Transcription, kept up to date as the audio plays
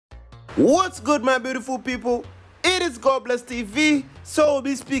What's good, my beautiful people? It is God Bless TV. So we'll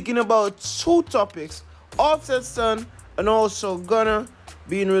be speaking about two topics: Offset's son and also Gunna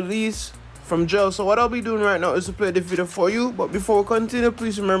being released from jail. So what I'll be doing right now is to play the video for you. But before we continue,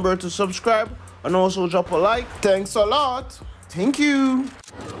 please remember to subscribe and also drop a like. Thanks a lot. Thank you.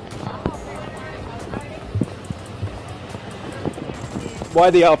 Why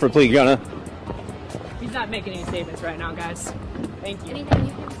the Alfred plea, Gunna? He's not making any statements right now, guys. Thank you. Anything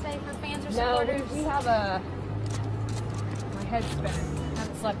you can say for fans or supporters? No, we have a... My head's spinning.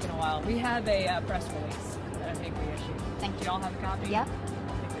 Haven't slept in a while. We have a press release that I think we issued. Thank you. Do y'all have a copy? Yep.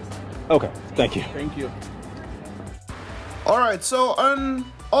 Okay, thank you. Thank you. Alright, so on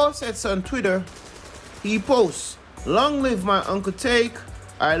Offset's on Twitter, he posts, "Long live my Uncle Take,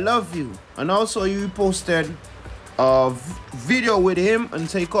 I love you." And also he posted a video with him and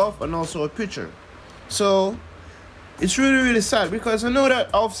Takeoff and also a picture. So it's really sad because I know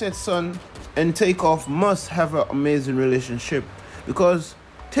that Offset's son and Takeoff must have an amazing relationship, because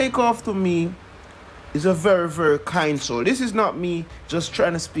Takeoff to me is a very kind soul. This is not me just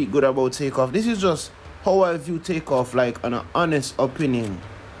trying to speak good about Takeoff. This is just how I view Takeoff, like an honest opinion,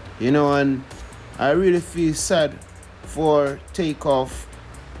 you know. And I really feel sad for Takeoff.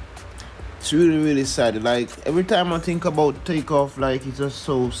 It's really sad. Like every time I think about Takeoff, like it's just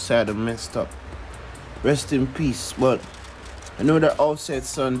so sad and messed up. Rest in peace. But I know that Offset's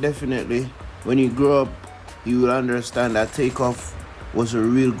son, definitely when you grow up, you will understand that Takeoff was a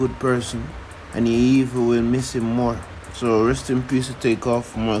real good person, and he even will miss him more. So rest in peace to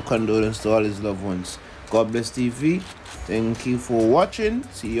Takeoff. My condolences to all his loved ones. God Bless TV. Thank you for watching.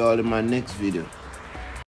 See you all in my next video.